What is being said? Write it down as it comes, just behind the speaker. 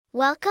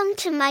Welcome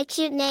to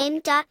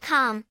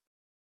mycutename.com.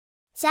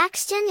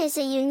 Zaxton is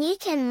a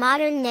unique and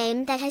modern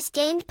name that has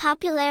gained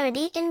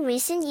popularity in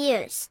recent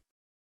years.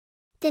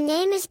 The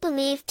name is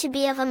believed to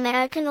be of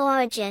American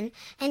origin,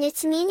 and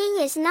its meaning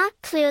is not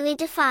clearly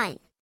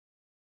defined.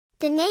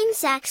 The name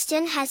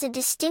Zaxton has a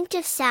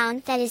distinctive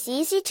sound that is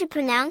easy to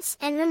pronounce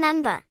and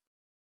remember.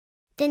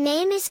 The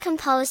name is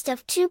composed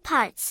of two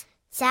parts,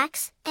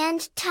 Zax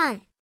and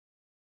Ton.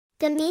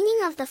 The meaning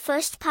of the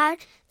first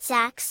part,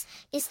 Zax,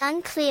 is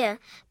unclear,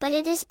 but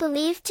it is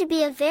believed to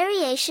be a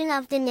variation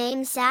of the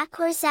name Zach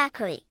or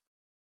Zachary.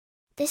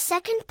 The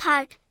second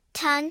part,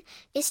 Ton,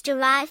 is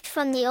derived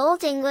from the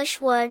Old English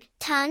word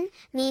tun,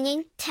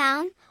 meaning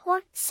town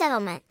or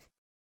settlement.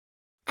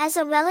 As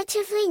a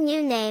relatively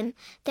new name,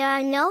 there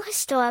are no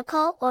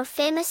historical or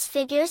famous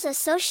figures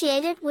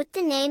associated with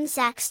the name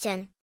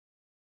Zaxton.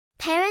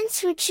 Parents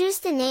who choose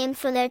the name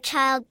for their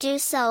child do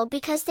so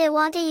because they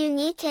want a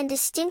unique and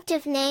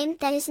distinctive name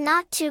that is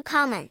not too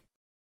common.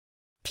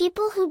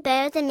 People who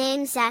bear the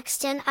name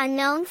Zaxton are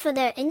known for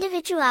their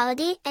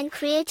individuality and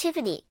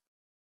creativity.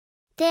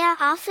 They are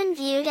often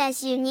viewed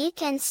as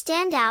unique and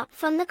stand out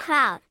from the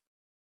crowd.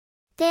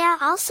 They are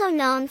also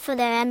known for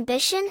their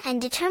ambition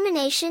and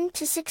determination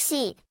to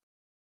succeed.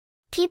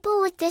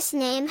 People with this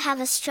name have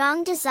a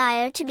strong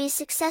desire to be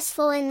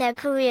successful in their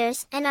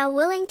careers and are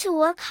willing to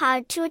work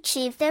hard to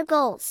achieve their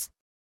goals.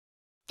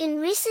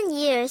 In recent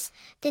years,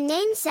 the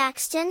name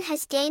Zaxton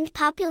has gained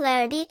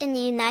popularity in the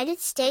United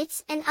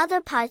States and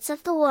other parts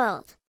of the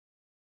world.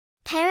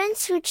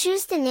 Parents who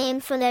choose the name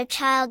for their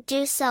child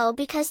do so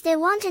because they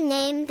want a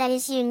name that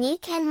is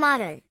unique and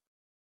modern.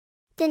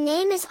 The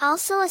name is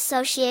also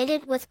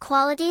associated with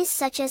qualities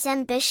such as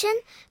ambition,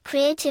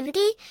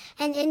 creativity,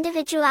 and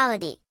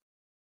individuality.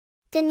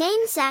 The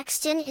name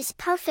Zaxton is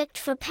perfect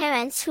for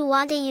parents who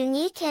want a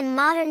unique and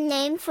modern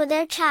name for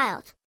their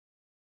child.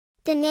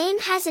 The name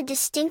has a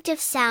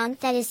distinctive sound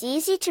that is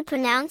easy to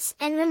pronounce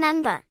and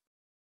remember.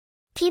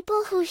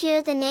 People who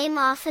hear the name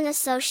often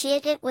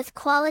associate it with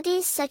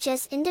qualities such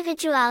as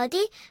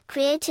individuality,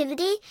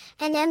 creativity,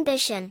 and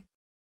ambition.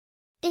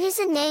 It is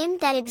a name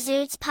that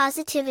exudes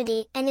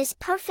positivity and is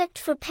perfect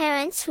for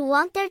parents who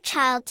want their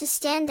child to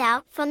stand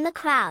out from the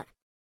crowd.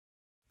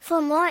 For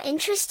more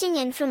interesting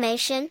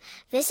information,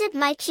 visit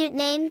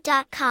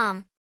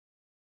mycutename.com.